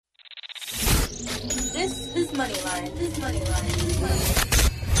This is Moneyline. This is Moneyline.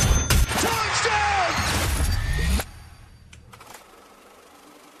 Touchdown!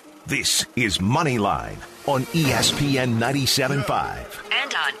 This is Moneyline on ESPN 97.5.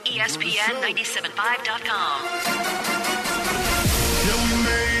 And on ESPN975.com. Yeah, we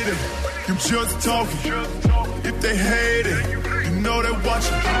made it. You just talking. If they hate it, you know they're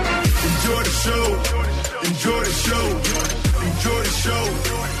watching. Enjoy the show. Enjoy the show. Enjoy the show.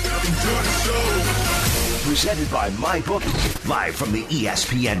 Enjoy the show. Presented by MyBookie, live from the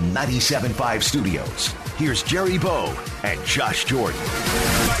ESPN 97.5 studios. Here's Jerry Bow and Josh Jordan.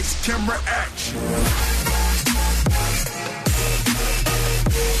 Lights, camera, action.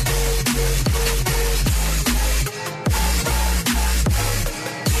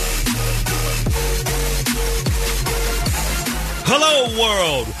 Hello,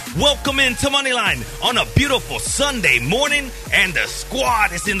 world. Welcome into Moneyline on a beautiful Sunday morning, and the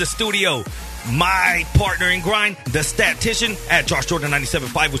squad is in the studio. My partner in grind, the statistician at Josh Jordan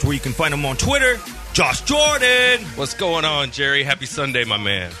 97.5, which where you can find him on Twitter. Josh Jordan. What's going on, Jerry? Happy Sunday, my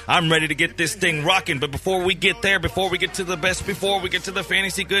man. I'm ready to get this thing rocking, but before we get there, before we get to the best, before we get to the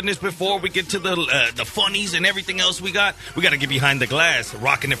fantasy goodness, before we get to the funnies and everything else we got to get behind the glass,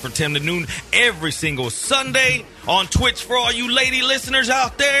 rocking it from 10 to noon every single Sunday on Twitch for all you lady listeners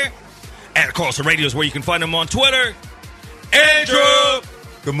out there. At Carlson Radio is where you can find him on Twitter. Andrew.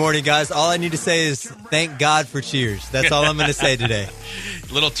 Good morning, guys. All I need to say is thank God for Cheers. That's all I'm going to say today.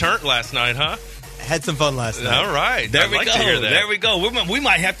 Little turnt last night, huh? Had some fun last night. All right. There we go. There we go. We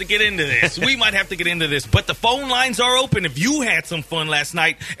might have to get into this. But the phone lines are open. If you had some fun last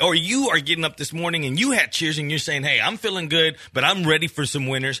night, or you are getting up this morning and you had Cheers and you're saying, hey, I'm feeling good, but I'm ready for some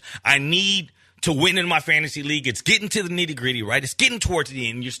winners. I need to win in my fantasy league. It's getting to the nitty gritty, right? It's getting towards the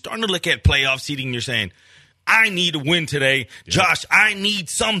end. You're starting to look at playoff seeding. You're saying, I need a win today. Yep. Josh, I need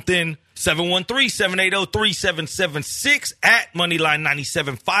something. 713-780-3776 at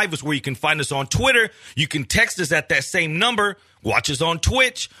Moneyline975 is where you can find us on Twitter. You can text us at that same number. Watch us on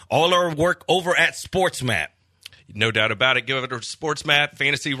Twitch. All our work over at SportsMap. No doubt about it. Give it to SportsMap,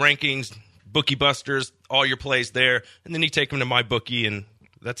 fantasy rankings, Bookie Busters, all your plays there. And then you take them to MyBookie, and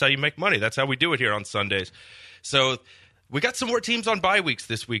that's how you make money. That's how we do it here on Sundays. So we got some more teams on bye weeks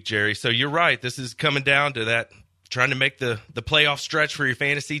this week, Jerry. So you're right. This is coming down to that, trying to make the playoff stretch for your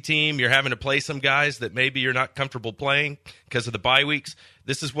fantasy team. You're having to play some guys that maybe you're not comfortable playing because of the bye weeks.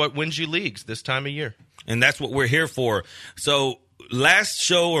 This is what wins you leagues this time of year. And that's what we're here for. So last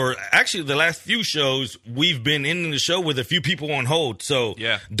show, or actually the last few shows, we've been in the show with a few people on hold. So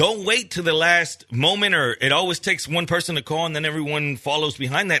Don't wait to the last moment, or it always takes one person to call and then everyone follows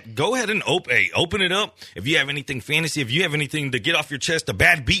behind that. Go ahead and open it up. If you have anything fantasy, if you have anything to get off your chest, a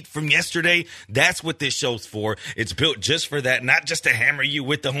bad beat from yesterday, that's what this show's for. It's built just for that, not just to hammer you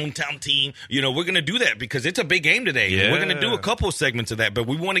with the hometown team. You know, we're going to do that because it's a big game today. Yeah. We're going to do a couple segments of that, but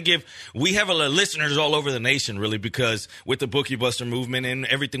we have listeners all over the nation, really, because with the Bookie Buster movement and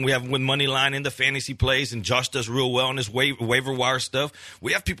everything we have with Moneyline and the fantasy plays, and Josh does real well on his waiver wire stuff.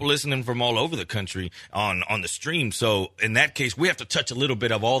 We have people listening from all over the country on the stream. So in that case, we have to touch a little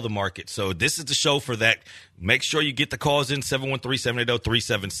bit of all the markets. So this is the show for that. Make sure you get the calls in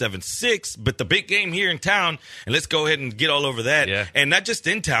 713-780-3776. But the big game here in town, and let's go ahead and get all over that. Yeah. And not just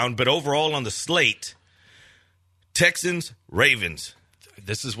in town, but overall on the slate. Texans, Ravens.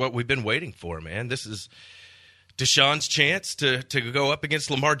 This is what we've been waiting for, man. This is Deshaun's chance to go up against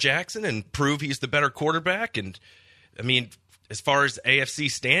Lamar Jackson and prove he's the better quarterback. And, I mean, as far as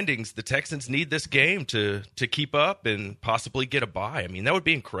AFC standings, the Texans need this game to keep up and possibly get a bye. I mean, that would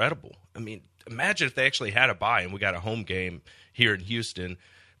be incredible. I mean, imagine if they actually had a bye and we got a home game here in Houston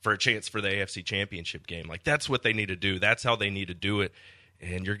for a chance for the AFC Championship game. Like, that's what they need to do. That's how they need to do it.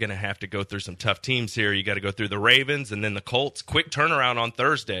 And you're going to have to go through some tough teams here. You got to go through the Ravens and then the Colts. Quick turnaround on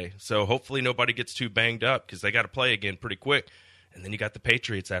Thursday. So hopefully nobody gets too banged up because they got to play again pretty quick. And then you got the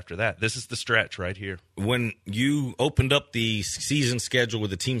Patriots after that. This is the stretch right here. When you opened up the season schedule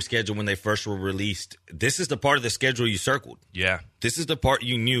with the team schedule when they first were released, this is the part of the schedule you circled. Yeah. This is the part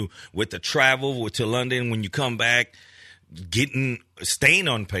you knew with the travel to London when you come back, staying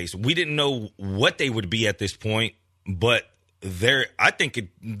on pace. We didn't know what they would be at this point, but they're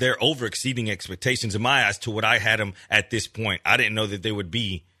over exceeding expectations in my eyes to what I had them at this point. I didn't know that they would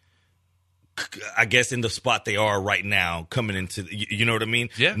be I guess, in the spot they are right now coming into, you know what I mean?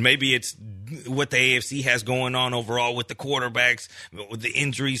 Yeah. Maybe it's what the AFC has going on overall with the quarterbacks, with the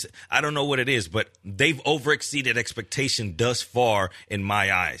injuries. I don't know what it is, but they've overexceeded expectation thus far in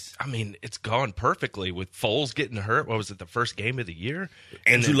my eyes. I mean, it's gone perfectly with Foles getting hurt. What was it, the first game of the year?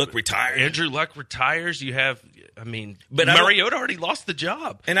 Andrew Luck retired. Andrew Luck retires. You have, I mean, but Mariota already lost the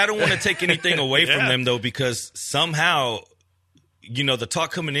job. And I don't want to take anything away from them, though, because somehow – the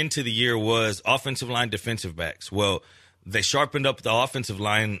talk coming into the year was offensive line, defensive backs. Well, they sharpened up the offensive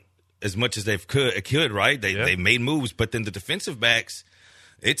line as much as they could, right? They made moves, but then the defensive backs,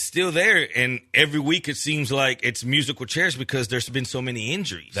 it's still there. And every week it seems like it's musical chairs because there's been so many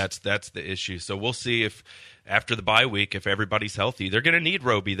injuries. That's the issue. So we'll see if after the bye week, if everybody's healthy, they're going to need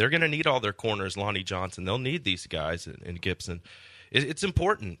Roby. They're going to need all their corners, Lonnie Johnson. They'll need these guys and Gibson. It's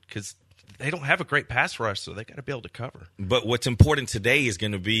important because they don't have a great pass rush, so they got to be able to cover. But what's important today is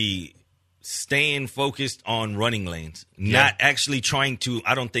going to be staying focused on running lanes, not actually trying to,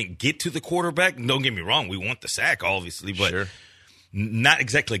 I don't think, get to the quarterback. Don't get me wrong. We want the sack, obviously, but not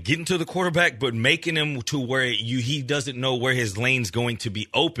exactly getting to the quarterback, but making him to where he doesn't know where his lane's going to be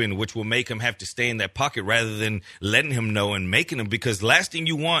open, which will make him have to stay in that pocket rather than letting him know and making him, because last thing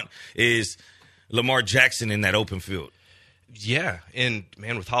you want is Lamar Jackson in that open field. Yeah, and,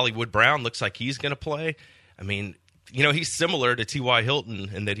 man, with Hollywood Brown, looks like he's going to play. I mean, he's similar to T.Y.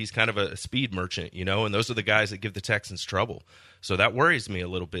 Hilton in that he's kind of a speed merchant, and those are the guys that give the Texans trouble. So that worries me a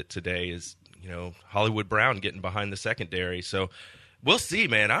little bit today is, Hollywood Brown getting behind the secondary. So we'll see,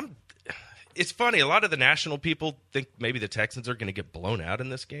 man. It's funny. A lot of the national people think maybe the Texans are going to get blown out in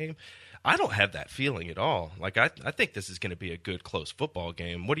this game. I don't have that feeling at all. Like, I think this is going to be a good, close football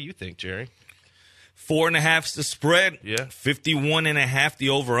game. What do you think, Jerry? 4.5's the spread. Yeah. 51.5 the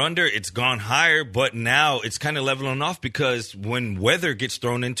over-under. It's gone higher, but now it's kind of leveling off because when weather gets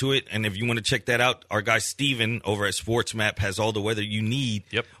thrown into it, and if you want to check that out, our guy Steven over at SportsMap has all the weather you need.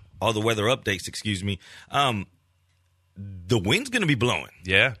 Yep. All the weather updates, excuse me. The wind's going to be blowing.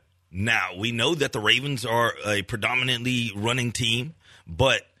 Yeah. Now, we know that the Ravens are a predominantly running team,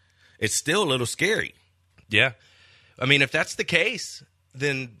 but it's still a little scary. Yeah. I mean, if that's the case,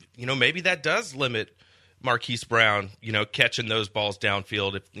 then, maybe that does limit Marquise Brown, catching those balls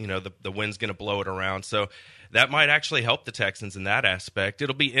downfield if, the wind's going to blow it around. So that might actually help the Texans in that aspect.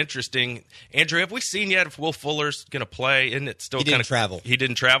 It'll be interesting. Andrew, have we seen yet if Will Fuller's going to play? Isn't it still He didn't travel. He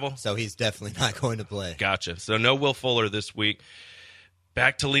didn't travel? So he's definitely not going to play. Gotcha. So no Will Fuller this week.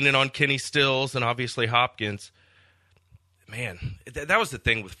 Back to leaning on Kenny Stills and obviously Hopkins. Man, that was the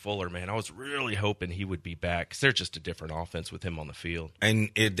thing with Fuller, man. I was really hoping he would be back because they're just a different offense with him on the field. And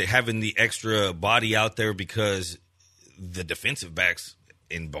having the extra body out there because the defensive backs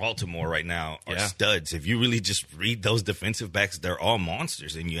in Baltimore right now are studs. If you really just read those defensive backs, they're all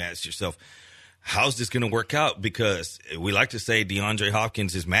monsters. And you ask yourself, how's this going to work out? Because we like to say DeAndre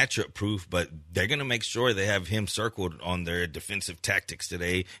Hopkins is matchup proof, but they're going to make sure they have him circled on their defensive tactics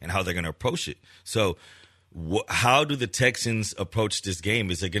today and how they're going to approach it. So how do the Texans approach this game?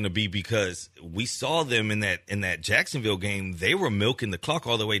 Is it going to be because we saw them in that Jacksonville game? They were milking the clock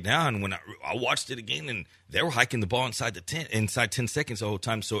all the way down. When I watched it again, and they were hiking the ball inside 10 seconds the whole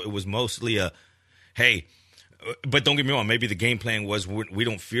time. So it was mostly hey. But don't get me wrong. Maybe the game plan was we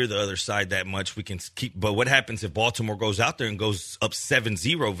don't fear the other side that much. We can keep. But what happens if Baltimore goes out there and goes up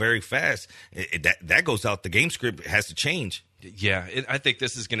 7-0 very fast? That goes out. The game script has to change. Yeah, I think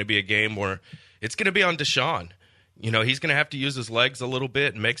this is going to be a game where it's going to be on Deshaun. He's going to have to use his legs a little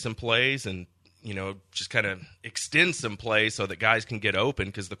bit and make some plays and, just kind of extend some plays so that guys can get open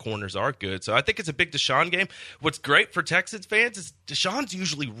because the corners are good. So I think it's a big Deshaun game. What's great for Texans fans is Deshaun's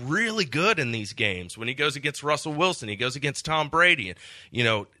usually really good in these games. When he goes against Russell Wilson, he goes against Tom Brady.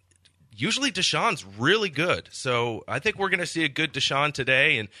 And, usually Deshaun's really good. So I think we're going to see a good Deshaun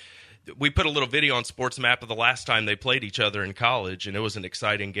today. And we put a little video on SportsMap of the last time they played each other in college, and it was an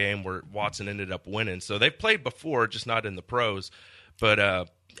exciting game where Watson ended up winning. So they've played before, just not in the pros. But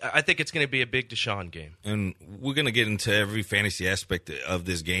I think it's going to be a big Deshaun game. And we're going to get into every fantasy aspect of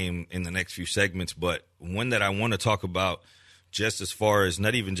this game in the next few segments, but one that I want to talk about just as far as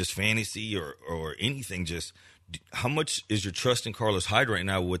not even just fantasy or anything, just how much is your trust in Carlos Hyde right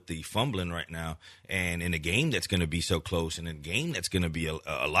now with the fumbling right now, and in a game that's going to be so close, and in a game that's going to be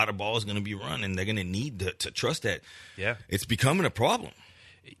a lot of balls going to be run, and they're going to need to trust that. Yeah, it's becoming a problem.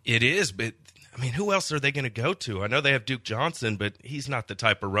 It is, but I mean, who else are they going to go to? I know they have Duke Johnson, but he's not the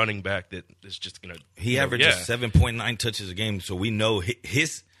type of running back that is just going to. He averages 7.9 touches a game, so we know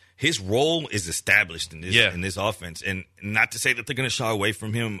his role is established in this offense. And not to say that they're going to shy away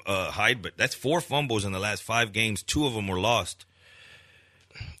from him, Hyde, but that's 4 fumbles in the last 5 games. 2 of them were lost.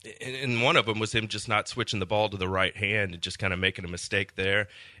 and one of them was him just not switching the ball to the right hand and just kind of making a mistake there.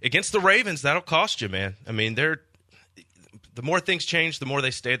 Against the Ravens, that'll cost you, man. I mean, the more things change, the more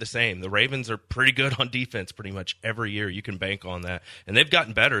they stay the same. The Ravens are pretty good on defense pretty much every year. You can bank on that. And they've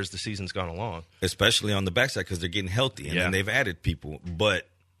gotten better as the season's gone along. Especially on the backside because they're getting healthy, and then they've added people. But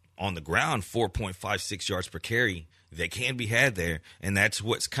on the ground, 4.56 yards per carry, they can be had there. And that's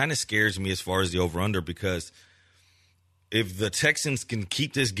what kind of scares me as far as the over-under, because if the Texans can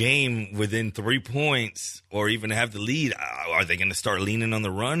keep this game within 3 points or even have the lead, are they going to start leaning on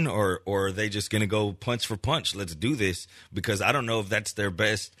the run, or are they just going to go punch for punch? Let's do this, because I don't know if that's their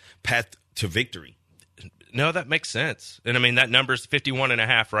best path to victory. No, that makes sense. And, I mean, that number's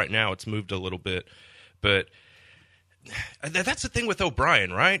 51.5 right now. It's moved a little bit. But that's the thing with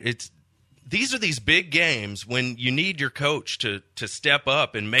O'Brien, right? These are these big games when you need your coach to step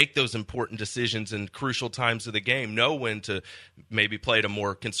up and make those important decisions in crucial times of the game, know when to maybe play it a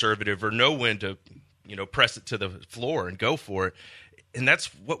more conservative, or know when to, press it to the floor and go for it. And that's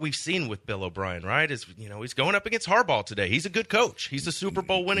what we've seen with Bill O'Brien, right? He's going up against Harbaugh today. He's a good coach. He's a Super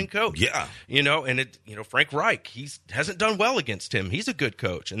Bowl winning coach. Yeah. And Frank Reich, he hasn't done well against him. He's a good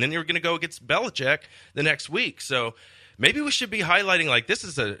coach. And then you're going to go against Belichick the next week. So maybe we should be highlighting, like, this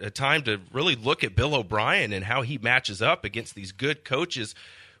is a time to really look at Bill O'Brien and how he matches up against these good coaches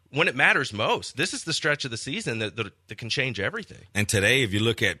when it matters most. This is the stretch of the season that can change everything. And today, if you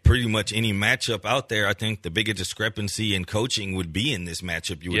look at pretty much any matchup out there, I think the biggest discrepancy in coaching would be in this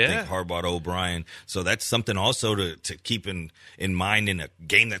matchup. You would think Harbaugh to O'Brien. So that's something also to keep in mind in a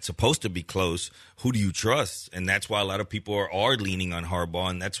game that's supposed to be close. Who do you trust? And that's why a lot of people are leaning on Harbaugh,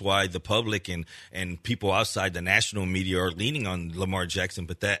 and that's why the public and people outside the national media are leaning on Lamar Jackson.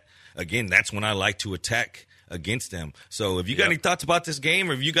 But that's when I like to attack against them. So if you got any thoughts about this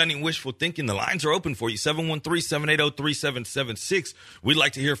game, or if you got any wishful thinking, the lines are open for you. 713-780-3776. We'd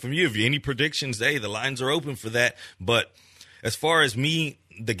like to hear from you. If you have any predictions, the lines are open for that. But as far as me,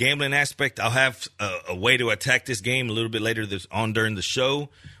 the gambling aspect, I'll have a way to attack this game a little bit later during the show.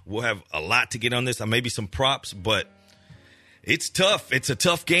 We'll have a lot to get on this. Maybe some props, but it's tough. It's a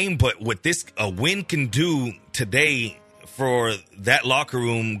tough game, but what a win can do today for that locker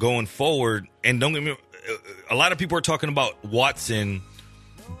room going forward, and don't get me wrong, a lot of people are talking about Watson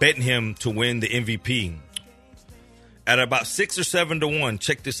betting him to win the MVP at about 6 or 7 to 1.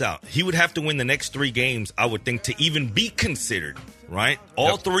 Check this out. He would have to win the next 3 games, I would think, to even be considered, right?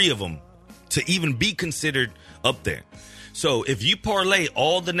 All 3 of them to even be considered up there. So if you parlay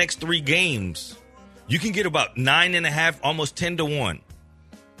all the next 3 games, you can get about 9.5, almost 10 to 1.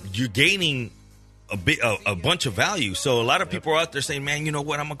 You're gaining a bunch of value. So a lot of people are out there saying, man, you know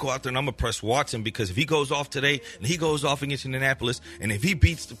what? I'm going to go out there and I'm going to press Watson, because if he goes off today and he goes off against Indianapolis, and if he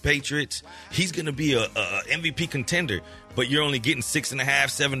beats the Patriots, he's going to be a MVP contender. But you're only getting 6.5,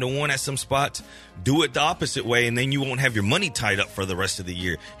 7 to 1 at some spots. Do it the opposite way, and then you won't have your money tied up for the rest of the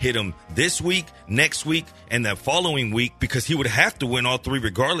year. Hit him this week, next week, and the following week, because he would have to win all 3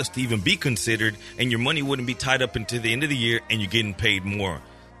 regardless to even be considered, and your money wouldn't be tied up into the end of the year, and you're getting paid more.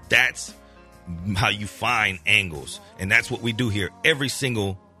 That's how you find angles, and that's what we do here every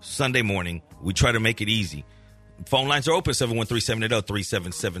single Sunday morning. We try to make it easy. Phone lines are open,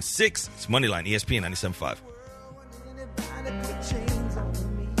 713-780-3776. It's Moneyline, ESPN 97.5.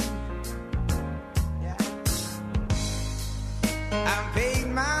 I paid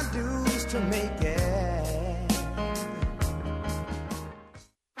my dues to make it.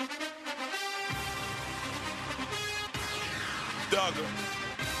 Duggar.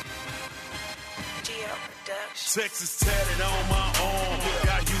 Texas tatted on my arm,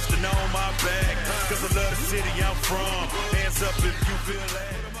 got Houston on my back, cause I love the city I'm from. Hands up if you feel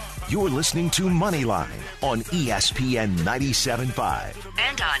that. You're listening to Moneyline on ESPN 97.5.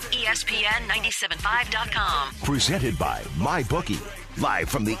 And on ESPN975.com. Presented by MyBookie. Live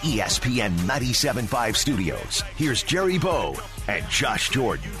from the ESPN 97.5 studios, here's Jerry Bow and Josh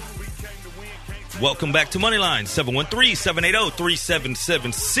Jordan. Welcome back to Moneyline,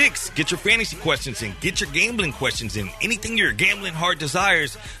 713-780-3776. Get your fantasy questions in. Get your gambling questions in. Anything your gambling heart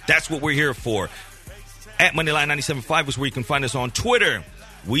desires, that's what we're here for. At Moneyline 97.5 is where you can find us on Twitter.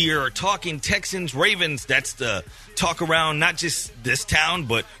 We are talking Texans, Ravens. That's the talk around not just this town,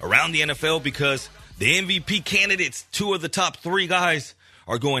 but around the NFL, because the MVP candidates, 2 of the top 3 guys,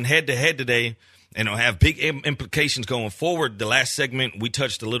 are going head-to-head today. And it'll have big implications going forward. The last segment, we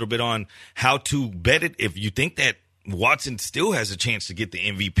touched a little bit on how to bet it. If you think that Watson still has a chance to get the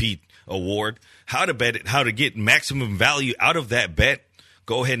MVP award, how to bet it, how to get maximum value out of that bet,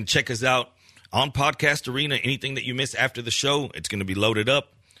 go ahead and check us out on Podcast Arena. Anything that you miss after the show, it's going to be loaded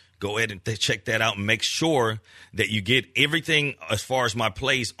up. go ahead and check that out and make sure that you get everything as far as my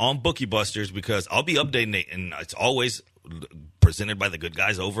plays on Bookie Busters, because I'll be updating it, and it's always presented by the good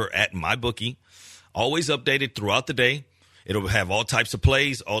guys over at MyBookie. Always updated throughout the day. It'll have all types of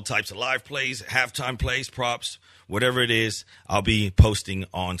plays, all types of live plays, halftime plays, props, whatever it is, I'll be posting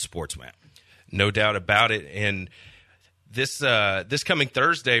on SportsMap. No doubt about it. And this coming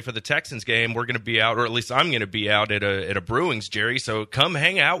Thursday for the Texans game, we're going to be out, or at least I'm going to be out at a Brewings, Jerry. So come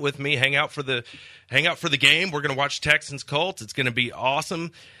hang out with me, hang out for the game. We're going to watch Texans Colts. It's going to be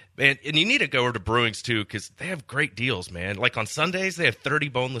awesome. And you need to go over to Brewings, too, because they have great deals, man. Like on Sundays, they have 30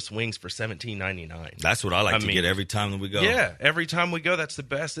 boneless wings for $17.99. That's what I like to get every time that we go. Yeah, every time we go, that's the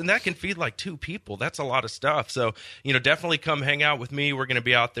best. And that can feed like 2 people. That's a lot of stuff. So, definitely come hang out with me. We're going to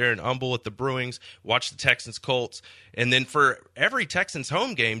be out there in Humble at the Brewings, watch the Texans Colts. And then for every Texans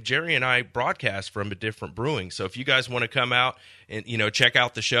home game, Jerry and I broadcast from a different Brewing. So if you guys want to come out and, check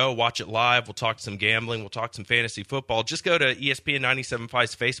out the show, watch it live, we'll talk some gambling, we'll talk some fantasy football, just go to ESPN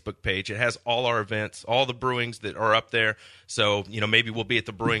 97.5's Facebook page. It has all our events, all the Brewings that are up there. So, maybe we'll be at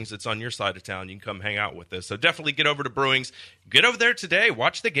the Brewings that's on your side of town. You can come hang out with us. So definitely get over to Brewings. Get over there today.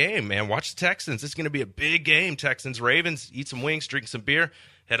 Watch the game, man. Watch the Texans. It's going to be a big game. Texans, Ravens, eat some wings, drink some beer.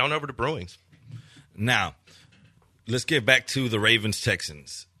 Head on over to Brewings. Now, let's get back to the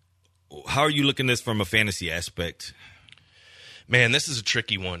Ravens-Texans. How are you looking at this from a fantasy aspect? Man, this is a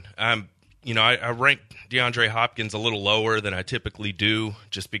tricky one. I rank DeAndre Hopkins a little lower than I typically do,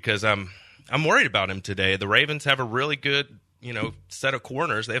 just because I'm worried about him today. The Ravens have a really good, set of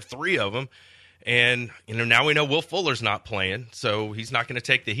corners. They have 3 of them, and now we know Will Fuller's not playing, so he's not going to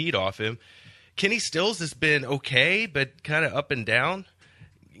take the heat off him. Kenny Stills has been okay, but kind of up and down.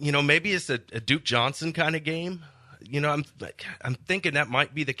 Maybe it's a Duke Johnson kind of game. I'm thinking that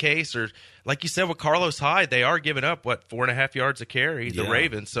might be the case, or like you said with Carlos Hyde, they are giving up 4.5 yards a carry, the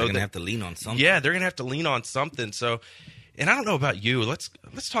Ravens. So they're gonna have to lean on something. Yeah, they're gonna have to lean on something. So, and I don't know about you. Let's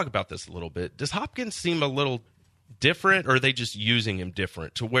talk about this a little bit. Does Hopkins seem a little different, or are they just using him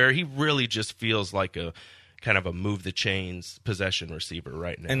different to where he really just feels like a kind of a move the chains possession receiver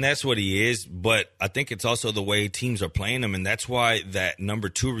right now? And that's what he is, but I think it's also the way teams are playing him, and that's why that number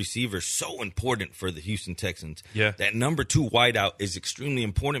 2 receiver is so important for the Houston Texans. Yeah. That number 2 wideout is extremely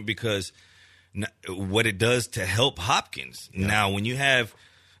important because what it does to help Hopkins. Yeah. Now, when you have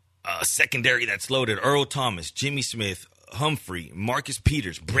a secondary that's loaded, Earl Thomas, Jimmy Smith, Humphrey, Marcus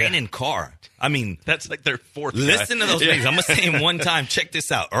Peters, Brandon Carr. I mean, that's like their 4th Listen guy. to those names. I'm going to say them one time. Check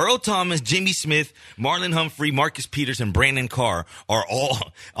this out. Earl Thomas, Jimmy Smith, Marlon Humphrey, Marcus Peters, and Brandon Carr are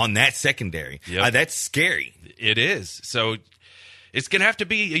all on that secondary. Yep. That's scary. It is. So it's going to have to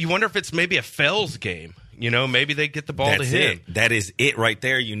be, you wonder if it's maybe a Fells game. Maybe they get the ball to him. That is it right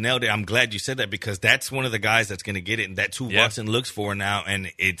there. You nailed it. I'm glad you said that because that's one of the guys that's going to get it, and that's who Watson looks for now.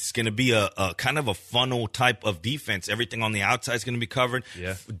 And it's going to be a kind of a funnel type of defense. Everything on the outside is going to be covered.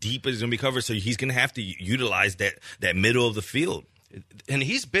 Yeah. Deep is going to be covered. So he's going to have to utilize that middle of the field. And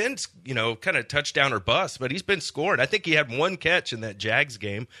he's been, kind of touchdown or bust, but he's been scoring. I think he had 1 catch in that Jags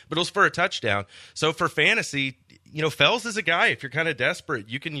game, but it was for a touchdown. So for fantasy, Fells is a guy, if you're kind of desperate,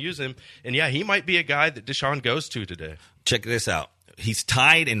 you can use him. And, he might be a guy that Deshaun goes to today. Check this out. He's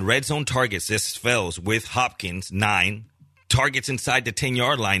tied in red zone targets, this is Fells, with Hopkins, 9. Targets inside the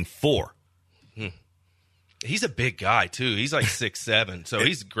 10-yard line, 4. He's a big guy, too. He's like 6'7", so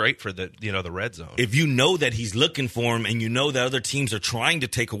he's great for the the red zone. If you know that he's looking for him and you know that other teams are trying to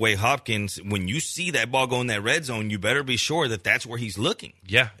take away Hopkins, when you see that ball go in that red zone, you better be sure that that's where he's looking.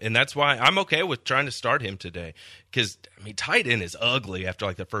 Yeah, and that's why I'm okay with trying to start him today because, tight end is ugly after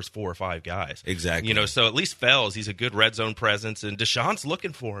like the first 4 or 5 guys. Exactly. So at least Fells, he's a good red zone presence, and Deshaun's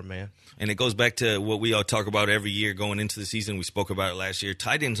looking for him, man. And it goes back to what we all talk about every year going into the season. We spoke about it last year.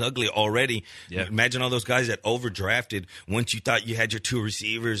 Tight end's ugly already. Yeah. Imagine all those guys that overdrafted once you thought you had your 2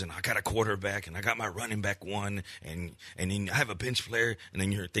 receivers and I got a quarterback and I got my running back 1 and then I have a bench player and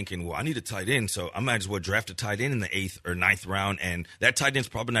then you're thinking, well, I need a tight end, so I might as well draft a tight end in the 8th or 9th round, and that tight end's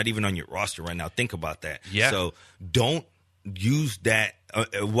probably not even on your roster right now. Think about that. Yeah. So don't use that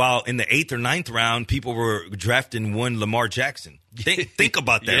while in the 8th or 9th round people were drafting one Lamar Jackson. Think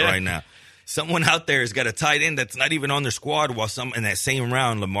about that right now. Someone out there has got a tight end that's not even on their squad while in that same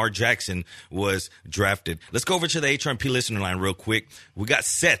round, Lamar Jackson was drafted. Let's go over to the HRP listener line real quick. We got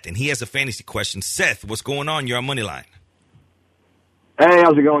Seth, and he has a fantasy question. Seth, what's going on? You're on Moneyline. Hey,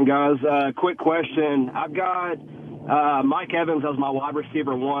 how's it going, guys? Quick question. I've got Mike Evans as my wide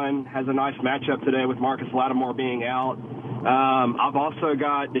receiver 1, has a nice matchup today with Marcus Lattimore being out. I've also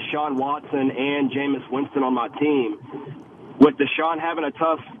got Deshaun Watson and Jameis Winston on my team. with Deshaun having a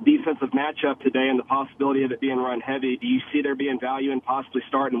tough defensive matchup today and the possibility of it being run heavy, do you see there being value in possibly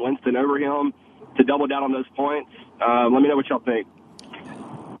starting Winston over him to double down on those points? Let me know what y'all think.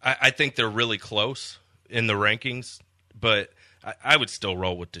 I think they're really close in the rankings, but I would still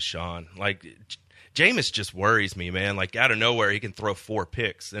roll with Deshaun. Like, Jameis just worries me, man. Like, out of nowhere, he can throw 4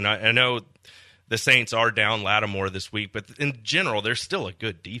 picks. And I know the Saints are down Lattimore this week, but in general, they're still a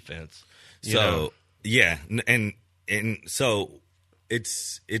good defense. So, yeah, and so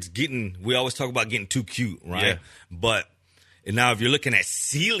it's getting – we always talk about getting too cute, right? Yeah. But now if you're looking at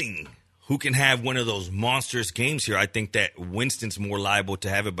ceiling – who can have one of those monstrous games here? I think that Winston's more liable to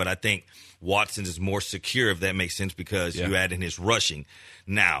have it, but I think Watson is more secure, if that makes sense, because you add in his rushing.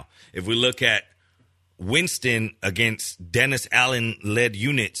 Now, if we look at Winston against Dennis Allen-led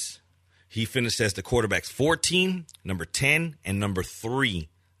units, he finished as the quarterback's 14, number 10, and number 3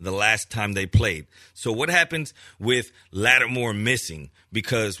 the last time they played. So what happens with Lattimore missing?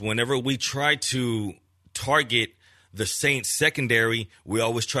 Because whenever we try to target the Saints secondary, we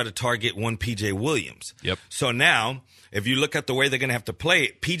always try to target one P.J. Williams. Yep. So now, if you look at the way they're going to have to play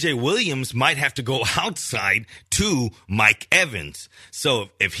it, P.J. Williams might have to go outside to Mike Evans.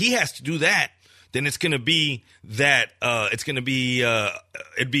 So if he has to do that, then it's going to be that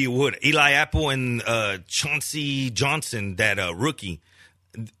it'd be Eli Apple and Chauncey Johnson, that rookie,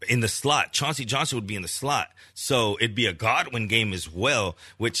 in the slot. Chauncey Johnson would be in the slot. So it'd be a Godwin game as well,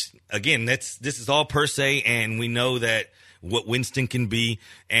 which, again, this is all per se, and we know that what Winston can be.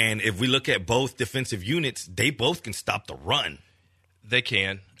 And if we look at both defensive units, they both can stop the run. They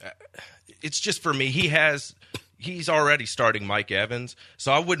can. It's just, for me, he's already starting Mike Evans,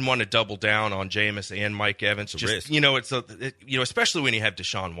 so I wouldn't want to double down on Jameis and Mike Evans. Just, especially when you have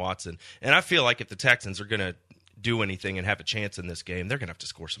Deshaun Watson. And I feel like if the Texans are going to do anything and have a chance in this game, they're going to have to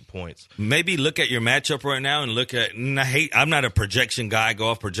score some points. Maybe look at your matchup right now and look at, I'm not a projection guy, go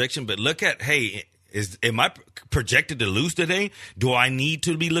off projection, but look at, am I projected to lose today? Do I need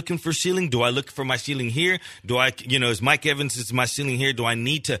to be looking for ceiling? Do I look for my ceiling here? Do I, is Mike Evans is my ceiling here? Do I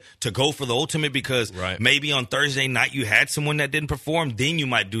need to go for the ultimate because maybe on Thursday night you had someone that didn't perform? Then you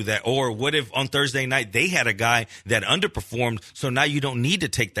might do that. Or what if on Thursday night they had a guy that underperformed, so now you don't need to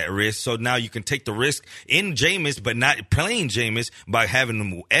take that risk. So now you can take the risk in Jameis, but not playing Jameis by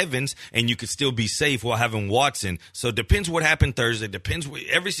having Evans, and you could still be safe while having Watson. So it depends what happened Thursday. Depends.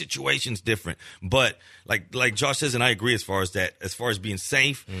 Every situation's different. But like Josh says, and I agree as far as being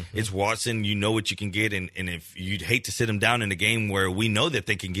safe, it's Watson. You know what you can get, and if you'd hate to sit him down in a game where we know that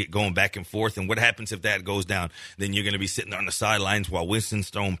they can get going back and forth, and what happens if that goes down? Then you're going to be sitting on the sidelines while Winston's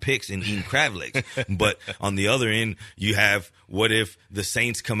throwing picks and eating crab legs. But on the other end, you have, what if the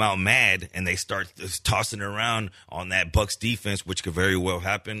Saints come out mad and they start tossing around on that Bucs defense, which could very well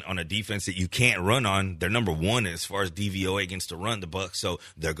happen on a defense that you can't run on. They're number 1 as far as DVOA against the run, the Bucs, so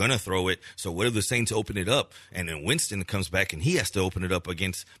they're going to throw it. So what if the Saints open it up and then Winston comes back and he has to open it up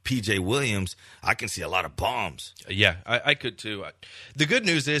against P.J. Williams? I can see a lot of bombs. Yeah, I could too. The good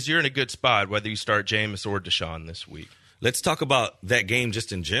news is you're in a good spot whether you start Jameis or Deshaun this week. Let's talk about that game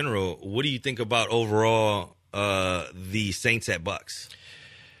just in general. What do you think about overall the Saints at Bucs?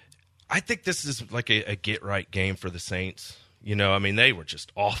 I think this is like a get-right game for the Saints. They were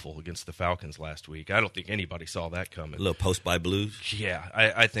just awful against the Falcons last week. I don't think anybody saw that coming. A little post-bye blues? Yeah,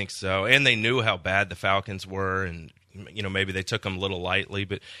 I think so. And they knew how bad the Falcons were, and maybe they took them a little lightly.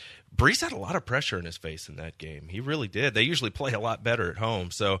 But Brees had a lot of pressure in his face in that game. He really did. They usually play a lot better at home.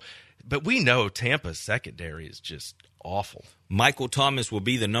 But we know Tampa's secondary is just awful. Michael Thomas will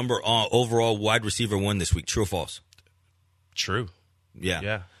be the number overall wide receiver 1 this week. True or false? True.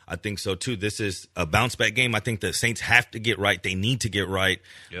 Yeah. I think so, too. This is a bounce-back game. I think the Saints have to get right. They need to get right.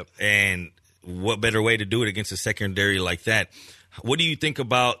 Yep. And what better way to do it against a secondary like that? What do you think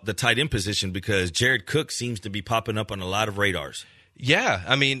about the tight end position? Because Jared Cook seems to be popping up on a lot of radars.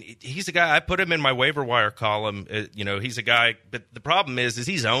 Yeah, he's a guy. I put him in my waiver wire column. He's a guy, but the problem is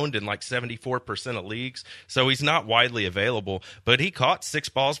he's owned in like 74% of leagues, so he's not widely available. But he caught 6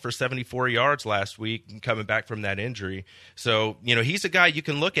 balls for 74 yards last week coming back from that injury. So, he's a guy you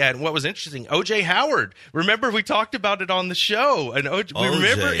can look at. And what was interesting, O.J. Howard, remember we talked about it on the show. And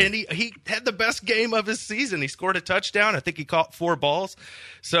he had the best game of his season. He scored a touchdown. I think he caught 4 balls.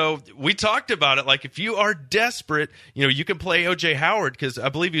 So we talked about it. Like, if you are desperate, you can play O.J. Howard, because I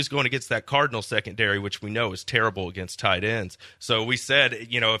believe he was going against that Cardinal secondary, which we know is terrible against tight ends. So we said,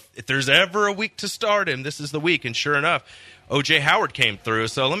 if there's ever a week to start him, this is the week. And sure enough, O.J. Howard came through.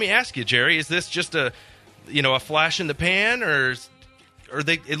 So let me ask you, Jerry, is this just a flash in the pan, or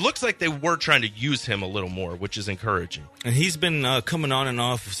it looks like they were trying to use him a little more, which is encouraging. And he's been coming on and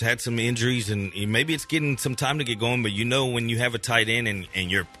off. He's had some injuries, and maybe it's getting some time to get going. But when you have a tight end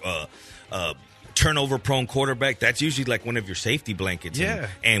and you're turnover-prone quarterback, that's usually like one of your safety blankets. Yeah.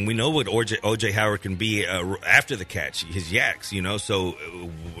 And we know what O.J. Howard can be after the catch, his yaks, So,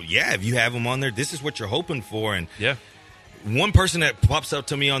 if you have him on there, this is what you're hoping for. And one person that pops up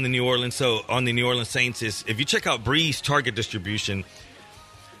to me on the New Orleans Saints is, if you check out Brees' target distribution,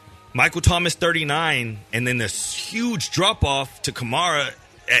 Michael Thomas 39, and then this huge drop-off to Kamara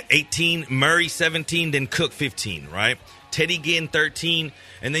at 18, Murray 17, then Cook 15, right? Teddy Ginn 13,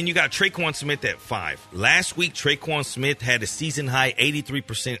 and then you got Traquan Smith at 5. Last week, Traquan Smith had a season-high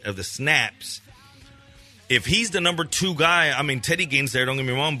 83% of the snaps. If he's the number 2 guy, I mean, Teddy Ginn's there, don't get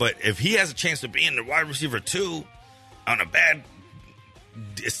me wrong, but if he has a chance to be in the wide receiver 2 on a bad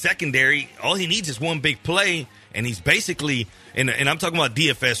secondary, all he needs is one big play, and he's basically, and I'm talking about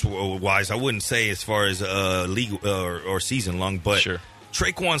DFS-wise, I wouldn't say as far as league or season-long, but sure.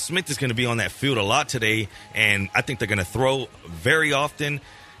 Traquan Smith is going to be on that field a lot today, and I think they're going to throw very often.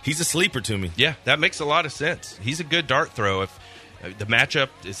 He's a sleeper to me. Yeah, that makes a lot of sense. He's a good dart throw. If the matchup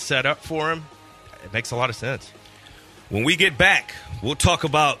is set up for him, it makes a lot of sense. When we get back, we'll talk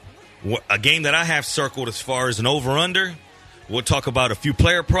about a game that I have circled as far as an over-under. We'll talk about a few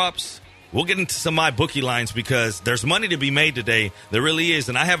player props. We'll get into some MyBookie lines because there's money to be made today. There really is.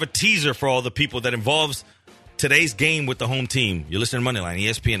 And I have a teaser for all the people that involves today's game with the home team. You're listening to Moneyline,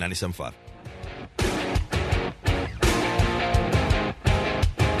 ESPN 97.5.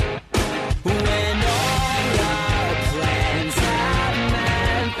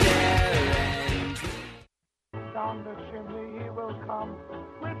 Down the chimney he will come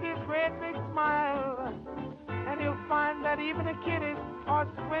with his great big smile, and he'll find that even the kiddies are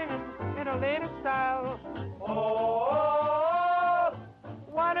swinging in a lady style. Oh,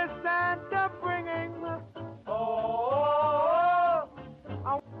 what is Santa bringing? Oh,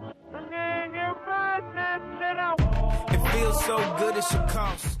 I'm bringing you badness and It feels so good it should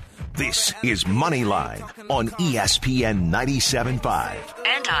cost. This is Moneyline on ESPN 97.5.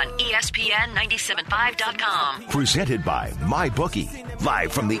 And on ESPN975.com. Presented by MyBookie.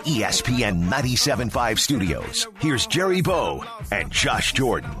 Live from the ESPN 97.5 studios. Here's Jerry Bow and Josh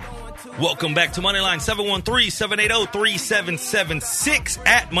Jordan. Welcome back to Moneyline. 713-780-3776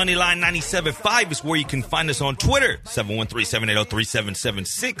 at Moneyline975 is where you can find us on Twitter.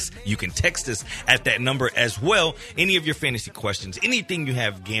 713-780-3776. You can text us at that number as well. Any of your fantasy questions, anything you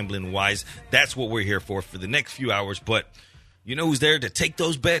have gambling-wise, that's what we're here for the next few hours. But you know who's there to take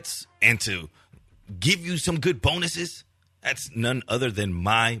those bets and to give you some good bonuses? That's none other than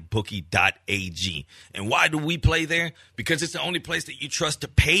mybookie.ag. And why do we play there? Because it's the only place that you trust to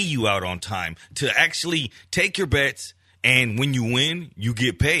pay you out on time, to actually take your bets, and when you win, you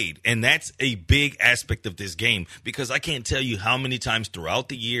get paid. And that's a big aspect of this game, because I can't tell you how many times throughout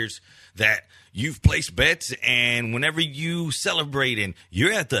the years that you've placed bets, and whenever you celebrate and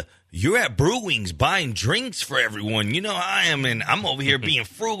you're at Brewings buying drinks for everyone. You know how I am, and I'm over here being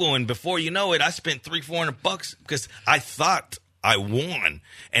frugal, and before you know it, I spent $300-400 because I thought I won.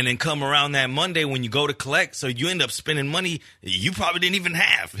 And then come around that Monday when you go to collect, so you end up spending money you probably didn't even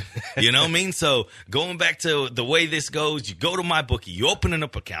have. You know what I mean? So going back to the way this goes, you go to MyBookie, you open an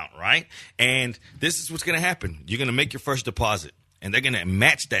account, right? And this is what's going to happen. You're going to make your first deposit, and they're going to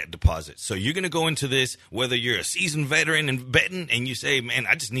match that deposit. So you're going to go into this, whether you're a seasoned veteran and betting and you say, man,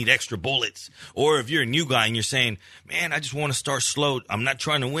 I just need extra bullets. Or if you're a new guy and you're saying, man, I just want to start slow. I'm not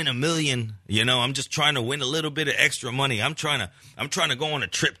trying to win $1 million. I'm just trying to win a little bit of extra money. I'm trying to go on a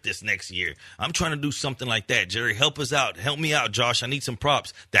trip this next year. I'm trying to do something like that. Jerry, help us out. Help me out, Josh. I need some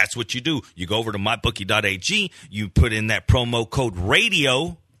props. That's what you do. You go over to mybookie.ag. You put in that promo code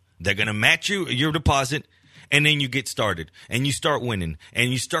radio. They're going to match your deposit. And then you get started, and you start winning,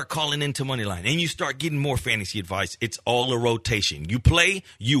 and you start calling into Moneyline, and you start getting more fantasy advice. It's all a rotation. You play,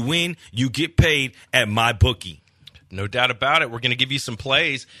 you win, you get paid at MyBookie. No doubt about it. We're going to give you some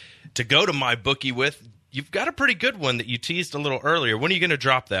plays to go to MyBookie with. You've got a pretty good one that you teased a little earlier. When are you going to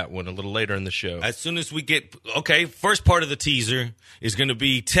drop that one a little later in the show? As soon as we get – okay, first part of the teaser is going to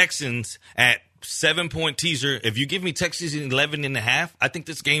be Texans at 7-point teaser. If you give me Texas 11.5, I think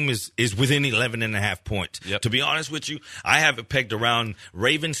this game is within 11.5 points. Yep. To be honest with you, I have it pegged around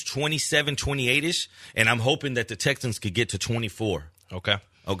Ravens 27, 28-ish, and I'm hoping that the Texans could get to 24. Okay?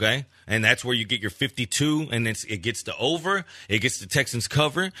 And that's where you get your 52, and it gets the over, it gets the Texans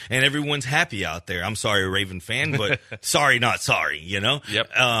cover, and everyone's happy out there. I'm sorry, Raven fan, but sorry, not sorry,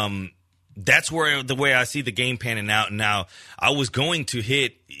 Yep. That's where the way I see the game panning out. Now, I was going to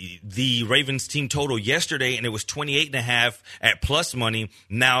hit the Ravens team total yesterday, and it was 28.5 at plus money.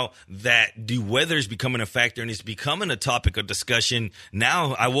 Now that the weather is becoming a factor and it's becoming a topic of discussion,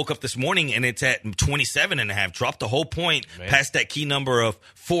 now I woke up this morning and it's at 27.5, dropped the whole point past that key number of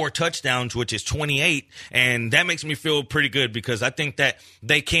 4 touchdowns, which is 28. And that makes me feel pretty good because I think that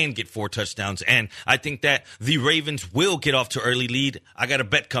they can get 4 touchdowns. And I think that the Ravens will get off to early lead. I got a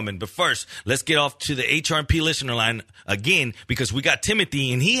bet coming. But first, let's get off to the HRP listener line again because we got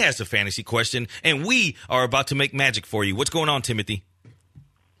Timothy and he has a fantasy question, and we are about to make magic for you. What's going on, Timothy?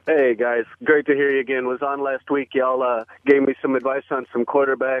 Hey, guys. Great to hear you again. Was on last week. Y'all gave me some advice on some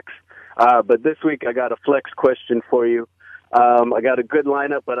quarterbacks. But this week I got a flex question for you. I got a good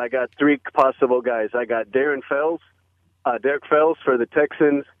lineup, but I got 3 possible guys. I got Derek Fells for the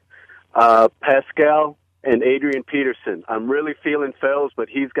Texans, Pascal, and Adrian Peterson. I'm really feeling Fells, but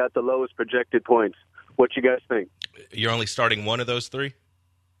he's got the lowest projected points. What you guys think? You're only starting one of those 3?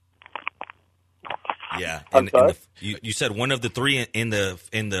 Yeah, you said one of the 3 in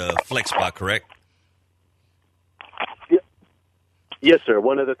the flex spot, correct? Yeah. Yes, sir.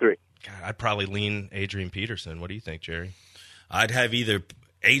 One of the 3. God, I'd probably lean Adrian Peterson. What do you think, Jerry? I'd have either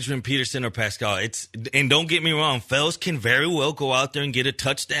Adrian Peterson or Pascal. And don't get me wrong, Fells can very well go out there and get a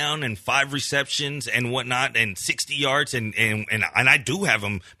touchdown and 5 receptions and whatnot and 60 yards and I do have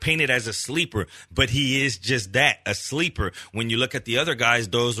him painted as a sleeper, but he is just that, a sleeper. When you look at the other guys,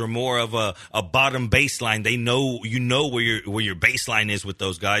 those are more of a bottom baseline. They know where your baseline is with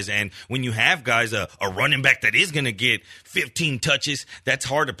those guys. And when you have guys, a running back that is going to get 15 touches, that's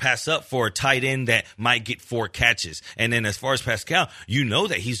hard to pass up for a tight end that might get 4 catches. And then as far as Pascal,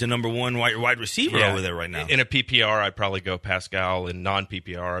 that he's the number 1 wide receiver over there right now. In a PPR, I'd probably go Pascal. In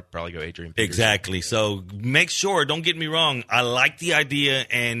non-PPR, I'd probably go Adrian Peterson. Exactly. So make sure, don't get me wrong, I like the idea,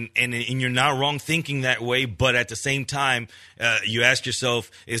 and you're not wrong thinking that way, but at the same time, you ask yourself,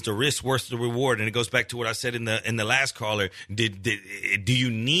 is the risk worth the reward? And it goes back to what I said in the last caller. Do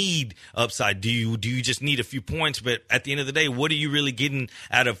you need upside? Do you just need a few points? But at the end of the day, what are you really getting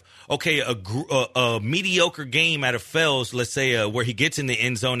out of, a mediocre game out of Fells, let's say, where he gets in the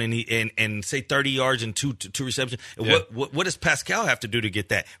end zone and say 30 yards and two receptions. Yeah. What does Pascal have to do to get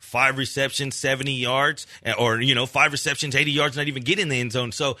that? 5 receptions, 70 yards, or 5 receptions, 80 yards, not even get in the end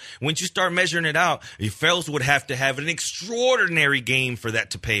zone. So once you start measuring it out, Fells would have to have an extraordinary game for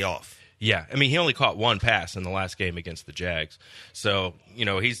that to pay off. Yeah, I mean, he only caught 1 pass in the last game against the Jags. So,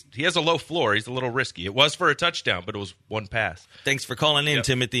 he has a low floor. He's a little risky. It was for a touchdown, but it was 1 pass. Thanks for calling in,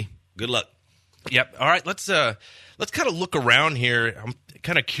 Timothy. Good luck. Yep. All right, let's kind of look around here. I'm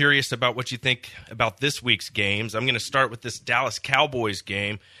kind of curious about what you think about this week's games. I'm going to start with this Dallas Cowboys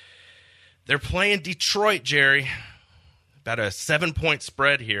game. They're playing Detroit, Jerry. About a 7-point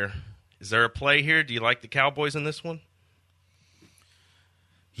spread here. Is there a play here? Do you like the Cowboys in this one?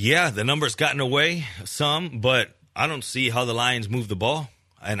 Yeah, the number's gotten away some, but I don't see how the Lions move the ball.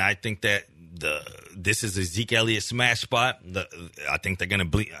 And I think that this is a Zeke Elliott smash spot. I think they're going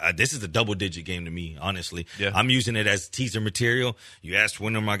to this is a double-digit game to me, honestly. Yeah. I'm using it as teaser material. You asked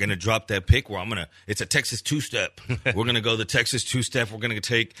when am I going to drop that pick? Well, it's a Texas two-step. We're going to go the Texas two-step. We're going to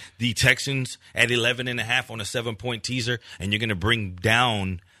take the Texans at 11.5 on a 7-point teaser, and you're going to bring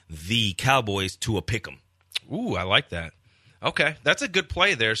down the Cowboys to a pick 'em. Ooh, I like that. Okay, that's a good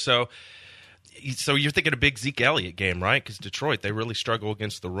play there. So you're thinking a big Zeke Elliott game, right? Because Detroit, they really struggle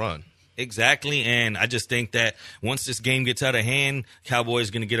against the run. Exactly, and I just think that once this game gets out of hand, Cowboys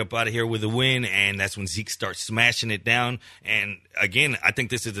going to get up out of here with a win, and that's when Zeke starts smashing it down. And again, I think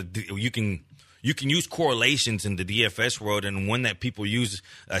this is you can use correlations in the DFS world, and one that people use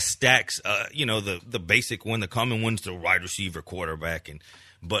stacks. The basic one, the common one's the wide receiver, quarterback,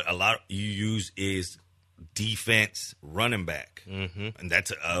 but a lot you use is defense, running back. Mm-hmm. And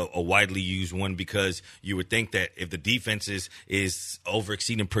that's a widely used one because you would think that if the defense is over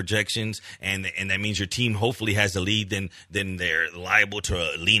exceeding projections and that means your team hopefully has the lead, then they're liable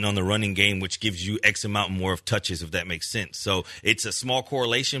to lean on the running game, which gives you X amount more of touches, if that makes sense. So it's a small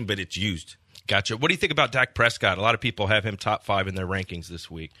correlation, but it's used. Gotcha. What do you think about Dak Prescott? A lot of people have him top 5 in their rankings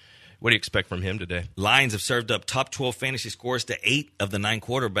this week. What do you expect from him today? Lions have served up top 12 fantasy scores to 8 of the 9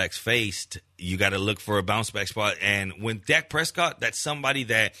 quarterbacks faced. You got to look for a bounce back spot. And when Dak Prescott, that's somebody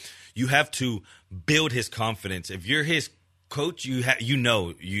that you have to build his confidence. If you're his coach, you have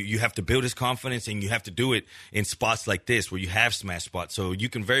to build his confidence, and you have to do it in spots like this where you have smash spots. So you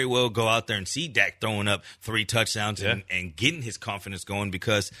can very well go out there and see Dak throwing up 3 touchdowns and getting his confidence going,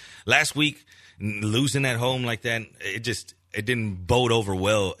 because last week losing at home like that, it didn't bode over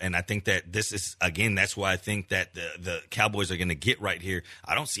well. And I think that this is, again, that's why I think that the Cowboys are going to get right here.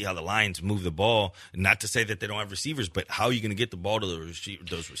 I don't see how the Lions move the ball. Not to say that they don't have receivers, but how are you going to get the ball to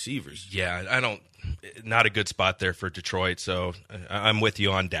those receivers? Yeah, not a good spot there for Detroit, so I'm with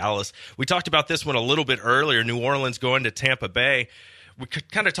you on Dallas. We talked about this one a little bit earlier, New Orleans going to Tampa Bay. We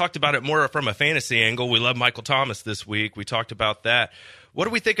kind of talked about it more from a fantasy angle. We love Michael Thomas this week. We talked about that. What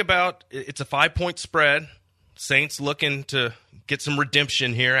do we think about, it's a 5-point spread. Saints looking to get some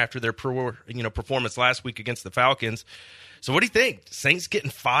redemption here after their performance last week against the Falcons. So what do you think? Saints getting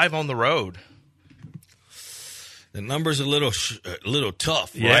 5 on the road. The number's a little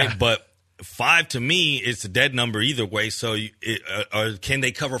tough, yeah. Right? But 5 to me is a dead number either way. So can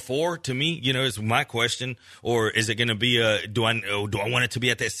they cover 4? To me, is my question. Or is it going to be do I want it to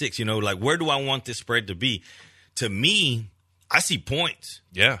be at that 6? Like where do I want this spread to be? To me, I see points.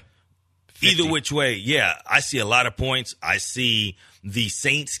 Yeah. 50. Either which way, yeah, I see a lot of points. I see the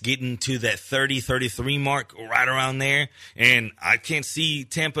Saints getting to that 30-33 mark right around there. And I can't see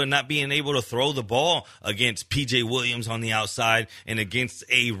Tampa not being able to throw the ball against P.J. Williams on the outside and against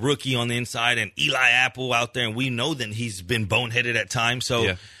a rookie on the inside and Eli Apple out there. And we know that he's been boneheaded at times. So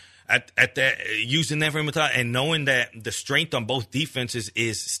yeah. At that, using that frame of thought and knowing that the strength on both defenses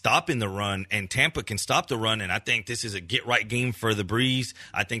is stopping the run, and Tampa can stop the run, and I think this is a get-right game for the Breeze.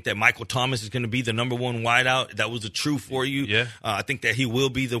 I think that Michael Thomas is going to be the number 1 wideout. That was a true for you. Yeah. I think that he will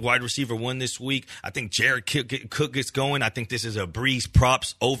be the wide receiver 1 this week. I think Jared Cook gets going. I think this is a Breeze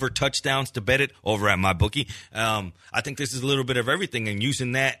props over touchdowns to bet it over at MyBookie. I think this is a little bit of everything, and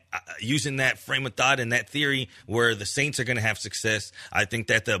using that frame of thought and that theory where the Saints are going to have success, I think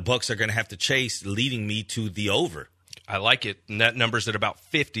that the Bucs are going to have to chase, leading me to the over. I like it, and that number's at about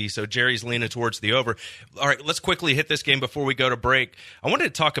 50, so Jerry's leaning towards the over. All right, let's quickly hit this game before we go to break. I wanted to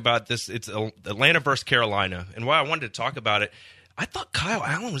talk about this. It's Atlanta versus Carolina, and why I wanted to talk about it, I thought Kyle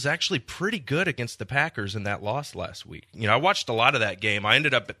Allen was actually pretty good against the Packers in that loss last week. I watched a lot of that game. I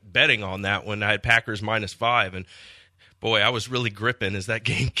ended up betting on that when I had Packers -5, and boy, I was really gripping as that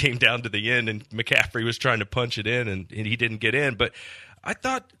game came down to the end, and McCaffrey was trying to punch it in, and he didn't get in. But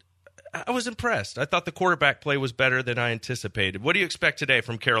I was impressed. I thought the quarterback play was better than I anticipated. What do you expect today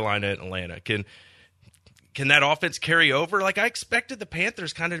from Carolina and Atlanta? Can that offense carry over? Like, I expected the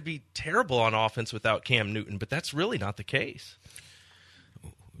Panthers kind of to be terrible on offense without Cam Newton, but that's really not the case.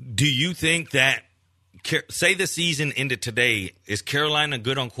 Do you think that, say the season ended today, is Carolina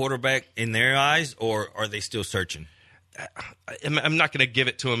good on quarterback in their eyes, or are they still searching? I'm not going to give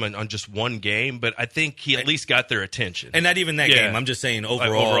it to him on just one game, but I think he at least got their attention. And not even that game. I'm just saying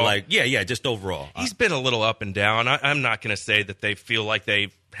overall. Just overall. He's been a little up and down. I'm not going to say that they feel like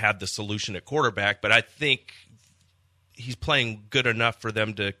they've had the solution at quarterback, but I think he's playing good enough for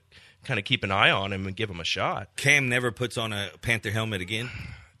them to kind of keep an eye on him and give him a shot. Cam never puts on a Panther helmet again?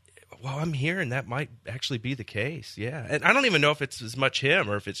 Well, I'm hearing that might actually be the case, yeah. And I don't even know if it's as much him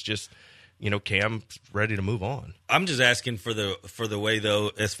or if it's just – Cam's ready to move on. I'm just asking for the way,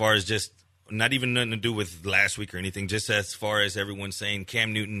 though, as far as just not even nothing to do with last week or anything, just as far as everyone's saying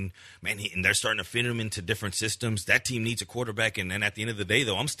Cam Newton, man, and they're starting to fit him into different systems. That team needs a quarterback, and then at the end of the day,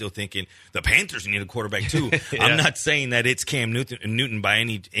 though, I'm still thinking the Panthers need a quarterback too. Yeah. I'm not saying that it's Cam Newton by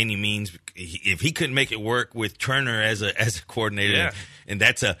any means. If he couldn't make it work with Turner as a coordinator, yeah, and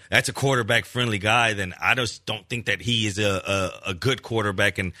that's a quarterback friendly guy, then I just don't think that he is a good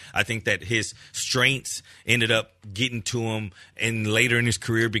quarterback, and I think that his strengths ended up getting to him and later in his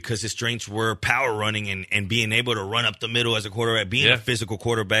career because his strengths were power running and being able to run up the middle as a quarterback, being a physical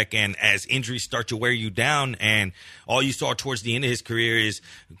quarterback. And as injuries start to wear you down, and all you saw towards the end of his career is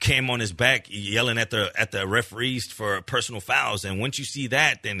Cam on his back yelling at the referees for personal fouls. And once you see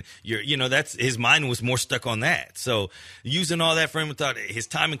that, then that's his mind was more stuck on that. So using all that frame of thought, his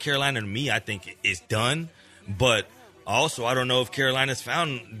time in Carolina to me, I think is done. But also, I don't know if Carolina's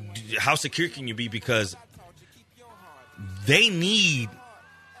found how secure can you be, because they need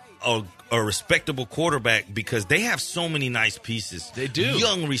a respectable quarterback because they have so many nice pieces. They do.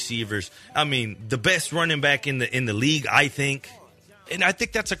 Young receivers. I mean, the best running back in the league, I think. And I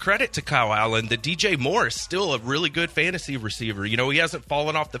think that's a credit to Kyle Allen. The DJ Moore is still a really good fantasy receiver. He hasn't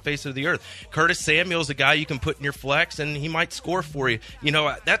fallen off the face of the earth. Curtis Samuel's a guy you can put in your flex, and he might score for you.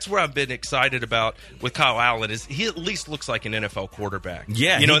 That's where I've been excited about with Kyle Allen is he at least looks like an NFL quarterback.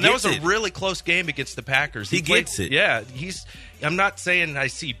 Yeah, and that was a really close game against the Packers. He gets it. Yeah, I'm not saying I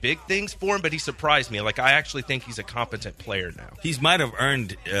see big things for him, but he surprised me. Like, I actually think he's a competent player now. He might have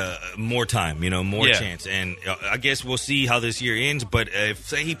earned more time, more chance. And I guess we'll see how this year ends. But if,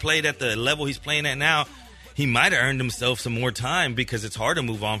 say, he played at the level he's playing at now, he might have earned himself some more time because it's hard to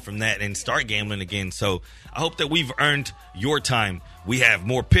move on from that and start gambling again. So I hope that we've earned your time. We have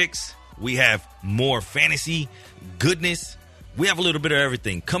more picks. We have more fantasy goodness. We have a little bit of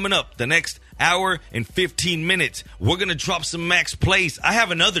everything. Coming up the next hour and 15 minutes, we're going to drop some max plays. I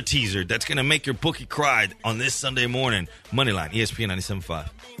have another teaser that's going to make your bookie cry on this Sunday morning. Moneyline, ESPN 97.5.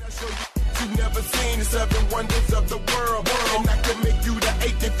 You never seen the 7 wonders of the world. And I can make you the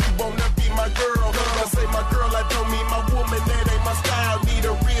 8th if you wanna be my girl. I say my girl, I don't mean my woman, that ain't my style. Need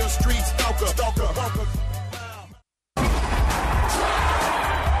a real street stalker.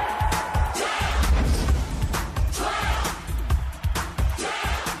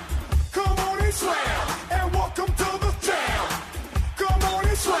 Come on and slam, and welcome to the jam. Come on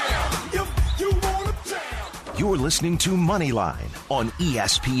and slam, if you wanna jam. You're listening to Moneyline on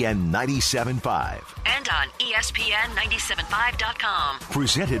ESPN 97.5. And on ESPN975.com.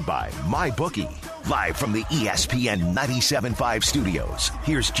 Presented by MyBookie. Live from the ESPN 97.5 studios,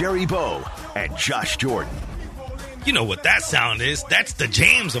 here's Jerry Bow and Josh Jordan. You know what that sound is. That's the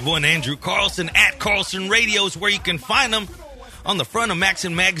jams of one Andrew Carlson at Carlson Radios, where you can find them on the front of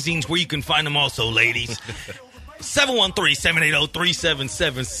Maxim magazines, where you can find them also, ladies.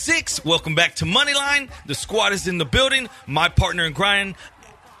 713-780-3776. Welcome back to Moneyline. The squad is in the building. My partner in crime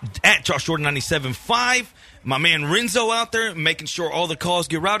at Josh Jordan 97.5. My man Renzo out there making sure all the calls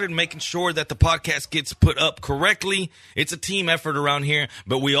get routed, making sure that the podcast gets put up correctly. It's a team effort around here,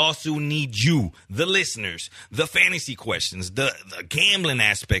 but we also need you, the listeners, the fantasy questions, the gambling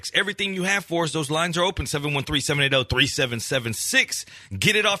aspects, everything you have for us. Those lines are open, 713-780-3776.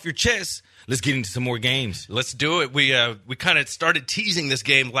 Get it off your chest. Let's get into some more games. Let's do it. We kind of started teasing this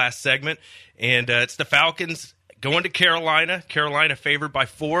game last segment, and it's the Falcons going to Carolina. Carolina favored by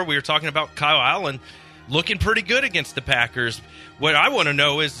 4. We were talking about Kyle Allen looking pretty good against the Packers. What I want to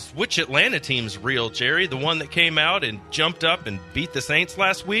know is which Atlanta team's real, Jerry? The one that came out and jumped up and beat the Saints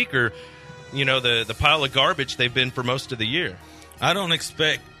last week, or the pile of garbage they've been for most of the year? I don't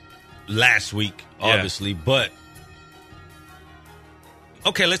expect last week, obviously, but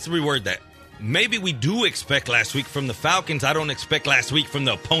okay, let's reword that. Maybe we do expect last week from the Falcons. I don't expect last week from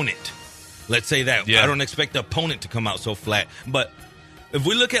the opponent. Let's say that. I don't expect the opponent to come out so flat. But if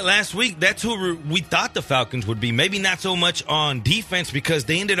we look at last week, that's who we thought the Falcons would be. Maybe not so much on defense because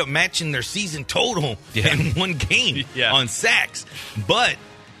they ended up matching their season total in one game on sacks. But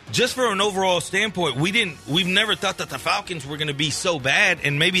just for an overall standpoint, we've never thought that the Falcons were going to be so bad,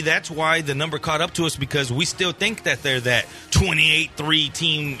 and maybe that's why the number caught up to us, because we still think that they're that 28-3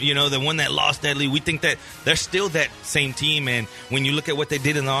 team, the one that lost that league. We think that they're still that same team, and when you look at what they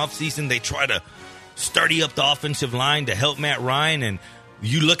did in the offseason, they try to sturdy up the offensive line to help Matt Ryan, and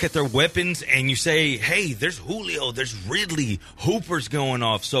you look at their weapons and you say, hey, there's Julio, there's Ridley, Hooper's going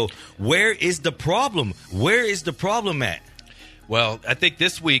off. So where is the problem? Where is the problem at? Well, I think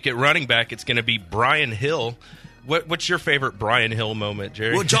this week at running back, it's going to be Brian Hill. What's your favorite Brian Hill moment,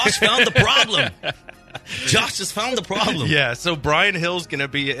 Jerry? Well, Josh found the problem. Josh just found the problem. Yeah, so Brian Hill's going to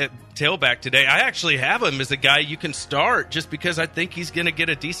be at tailback today. I actually have him as a guy you can start just because I think he's going to get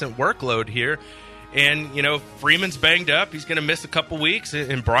a decent workload here. And, Freeman's banged up. He's going to miss a couple weeks,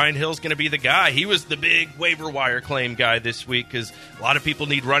 and Brian Hill's going to be the guy. He was the big waiver wire claim guy this week because a lot of people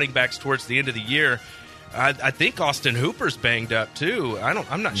need running backs towards the end of the year. I think Austin Hooper's banged up too.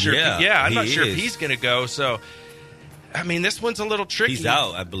 I'm not sure. I'm not sure if he's going to go. So, I mean, this one's a little tricky. He's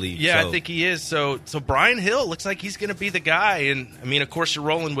out, I believe. Yeah, so. I think he is. So Brian Hill looks like he's going to be the guy. And I mean, of course, you're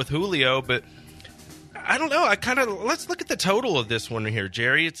rolling with Julio, but I don't know. Let's look at the total of this one here,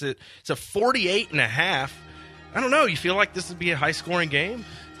 Jerry. It's a 48.5. I don't know. You feel like this would be a high scoring game?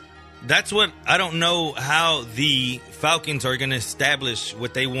 That's what I don't know how the Falcons are going to establish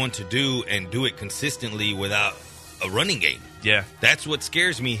what they want to do and do it consistently without a running game. Yeah. That's what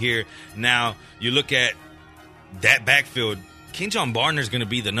scares me here. Now, you look at that backfield, Kenjon Barner is going to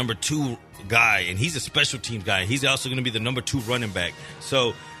be the number 2 guy, and he's a special team guy. He's also going to be the number 2 running back.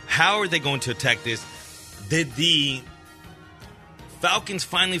 So how are they going to attack this? Did the Falcons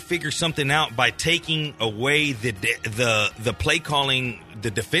finally figure something out by taking away the play calling,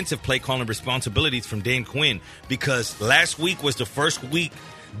 the defensive play calling responsibilities from Dan Quinn? Because last week was the first week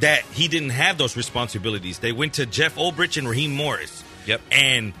that he didn't have those responsibilities. They went to Jeff Ulbrich and Raheem Morris. Yep.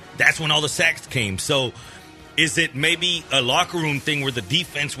 And that's when all the sacks came. So is it maybe a locker room thing where the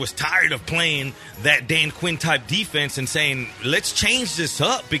defense was tired of playing that Dan Quinn type defense and saying, let's change this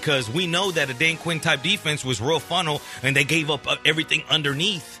up, because we know that a Dan Quinn type defense was real funnel and they gave up everything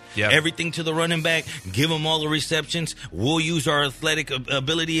underneath. Everything to the running back. Give him all the receptions. We'll use our athletic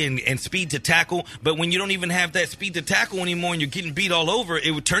ability and speed to tackle. But when you don't even have that speed to tackle anymore and you're getting beat all over,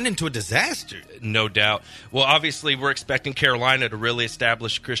 it would turn into a disaster. No doubt. Well, obviously, we're expecting Carolina to really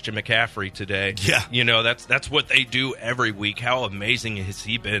establish Christian McCaffrey today. Yeah. You know, that's what they do every week. How amazing has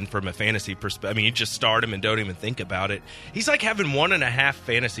he been from a fantasy perspective? I mean, you just start him and don't even think about it. He's like having 1.5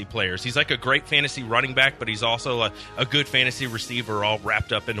 fantasy players. He's like a great fantasy running back, but he's also a good fantasy receiver all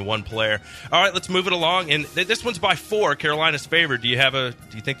wrapped up into one player. All right, let's move it along. And this one's by 4, Carolina's favored. Do you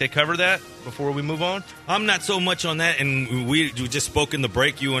think they cover that before we move on? I'm not so much on that, and we just spoke in the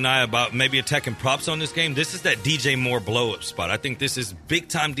break, you and I, about maybe attacking props on this game. This is that DJ Moore blow-up spot. I think this is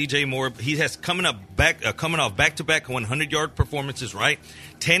big-time DJ Moore. He has coming off back-to-back 100-yard performances, right?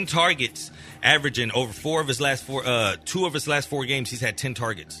 10 targets, averaging over 2 of his last 4 games. He's had 10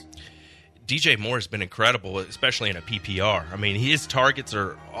 targets. DJ Moore has been incredible, especially in a PPR. I mean, his targets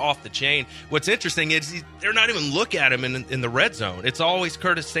are off the chain. What's interesting is they're not even look at him in the red zone. It's always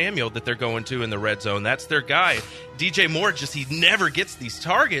Curtis Samuel that they're going to in the red zone. That's their guy. DJ Moore he never gets these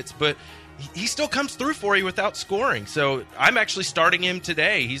targets, but he still comes through for you without scoring. So I'm actually starting him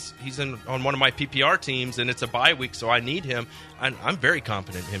today. He's on one of my PPR teams, and it's a bye week, so I need him. I'm very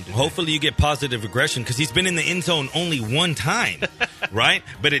confident in him today. Hopefully you get positive regression because he's been in the end zone only one time, right?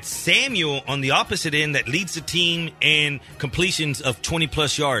 But it's Samuel on the opposite end that leads the team in completions of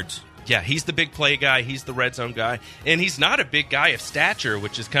 20-plus yards. Yeah, he's the big play guy. He's the red zone guy. And he's not a big guy of stature,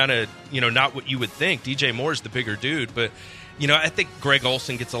 which is kind of, not what you would think. DJ Moore's the bigger dude, but I think Greg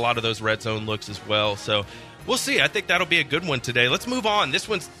Olsen gets a lot of those red zone looks as well. So we'll see. I think that'll be a good one today. Let's move on. This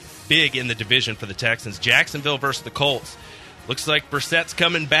one's big in the division for the Texans. Jacksonville versus the Colts. Looks like Brissett's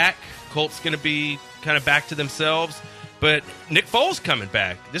coming back. Colts going to be kind of back to themselves. But Nick Foles coming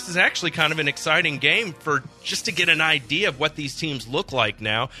back. This is actually kind of an exciting game just to get an idea of what these teams look like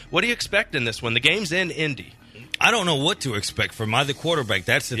now. What do you expect in this one? The game's in Indy. I don't know what to expect from either quarterback.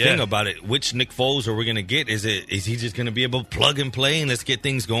 That's the thing about it. Which Nick Foles are we going to get? Is he just going to be able to plug and play and let's get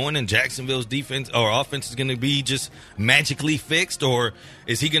things going, and Jacksonville's defense or offense is going to be just magically fixed, or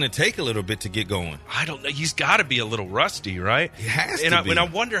is he going to take a little bit to get going? I don't know. He's got to be a little rusty, right? He has to be. And I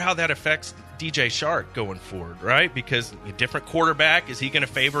wonder how that affects DJ Shark going forward, right? Because a different quarterback, is he going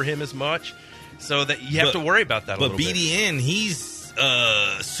to favor him as much? So that you have to worry about that a little bit. But BDN, he's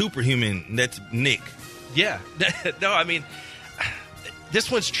superhuman. That's Nick. Yeah. No, I mean,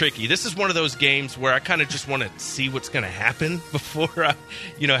 this one's tricky. This is one of those games where I kind of just want to see what's going to happen before I,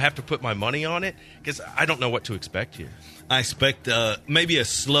 have to put my money on it, because I don't know what to expect here. I expect maybe a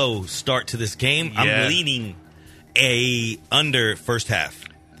slow start to this game. Yeah. I'm leaning under first half.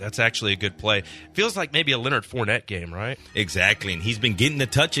 That's actually a good play. Feels like maybe a Leonard Fournette game, right? Exactly. And he's been getting the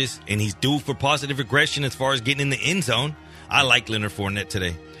touches, and he's due for positive regression as far as getting in the end zone. I like Leonard Fournette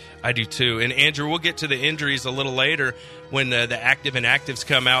today. I do too. And Andrew, we'll get to the injuries a little later when the active inactives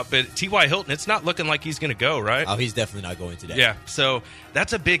come out. But T.Y. Hilton, it's not looking like he's going to go, right? Oh, he's definitely not going today. Yeah, so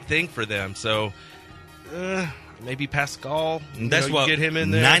that's a big thing for them. So maybe Pascal, that's what get him in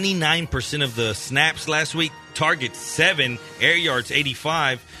there. 99% of the snaps last week, targets 7, air yards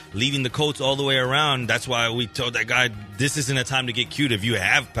 85, leading the Colts all the way around. That's why we told that guy, this isn't a time to get cute. If you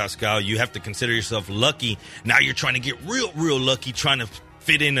have Pascal, you have to consider yourself lucky. Now you're trying to get real lucky, trying to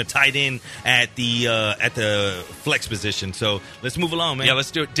fit in a tight end at the flex position. So let's move along, man. Yeah,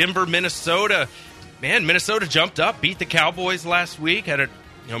 let's do it. Denver, Minnesota. Man, Minnesota jumped up, beat the Cowboys last week, had an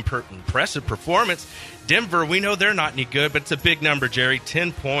impressive performance. Denver, we know they're not any good, but it's a big number, Jerry,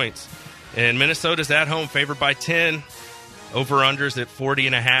 10 points. And Minnesota's at home, favored by 10. Over-unders at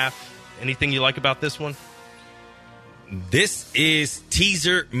 40.5. Anything you like about this one? This is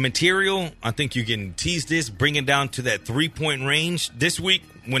teaser material. I think you can tease this, bring it down to that 3-point range. This week,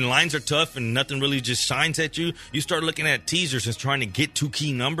 when lines are tough and nothing really just shines at you, you start looking at teasers and trying to get 2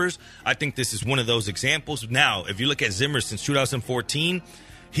 key numbers. I think this is one of those examples. Now, if you look at Zimmer since 2014,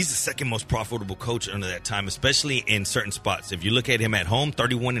 he's the second most profitable coach under that time, especially in certain spots. If you look at him at home,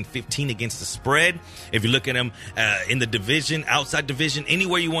 31-15 against the spread. If you look at him in the division, outside division,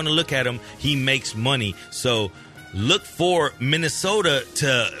 anywhere you want to look at him, he makes money. So look for Minnesota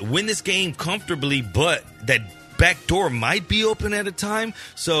to win this game comfortably, but that back door might be open at a time.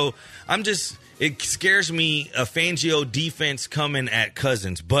 So it scares me, a Fangio defense coming at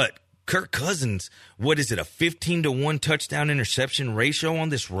Cousins. But Kirk Cousins, what is it, a 15-1 touchdown interception ratio on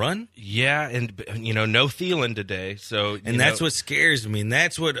this run? Yeah, and no Thielen today. So that's what scares me. And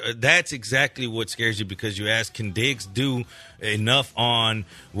that's exactly what scares you, because you ask, can Diggs do enough on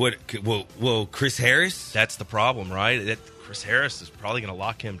Chris Harris? That's the problem, right? Chris Harris is probably going to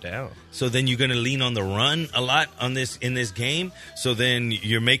lock him down. So then you're going to lean on the run a lot in this game. So then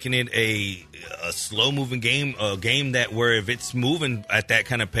you're making it a slow-moving game, a game that where if it's moving at that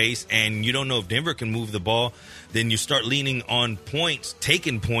kind of pace and you don't know if Denver can move the ball, then you start leaning on points,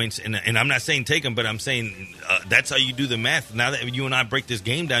 taking points. And I'm not saying take them, but I'm saying that's how you do the math. Now that you and I break this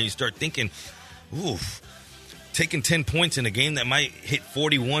game down, you start thinking, oof. Taking 10 points in a game that might hit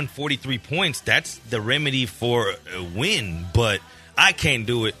 41, 43 points, that's the remedy for a win. But I can't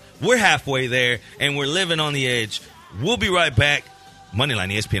do it. We're halfway there, and we're living on the edge. We'll be right back. Moneyline,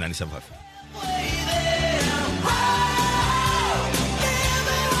 ESPN 97.5.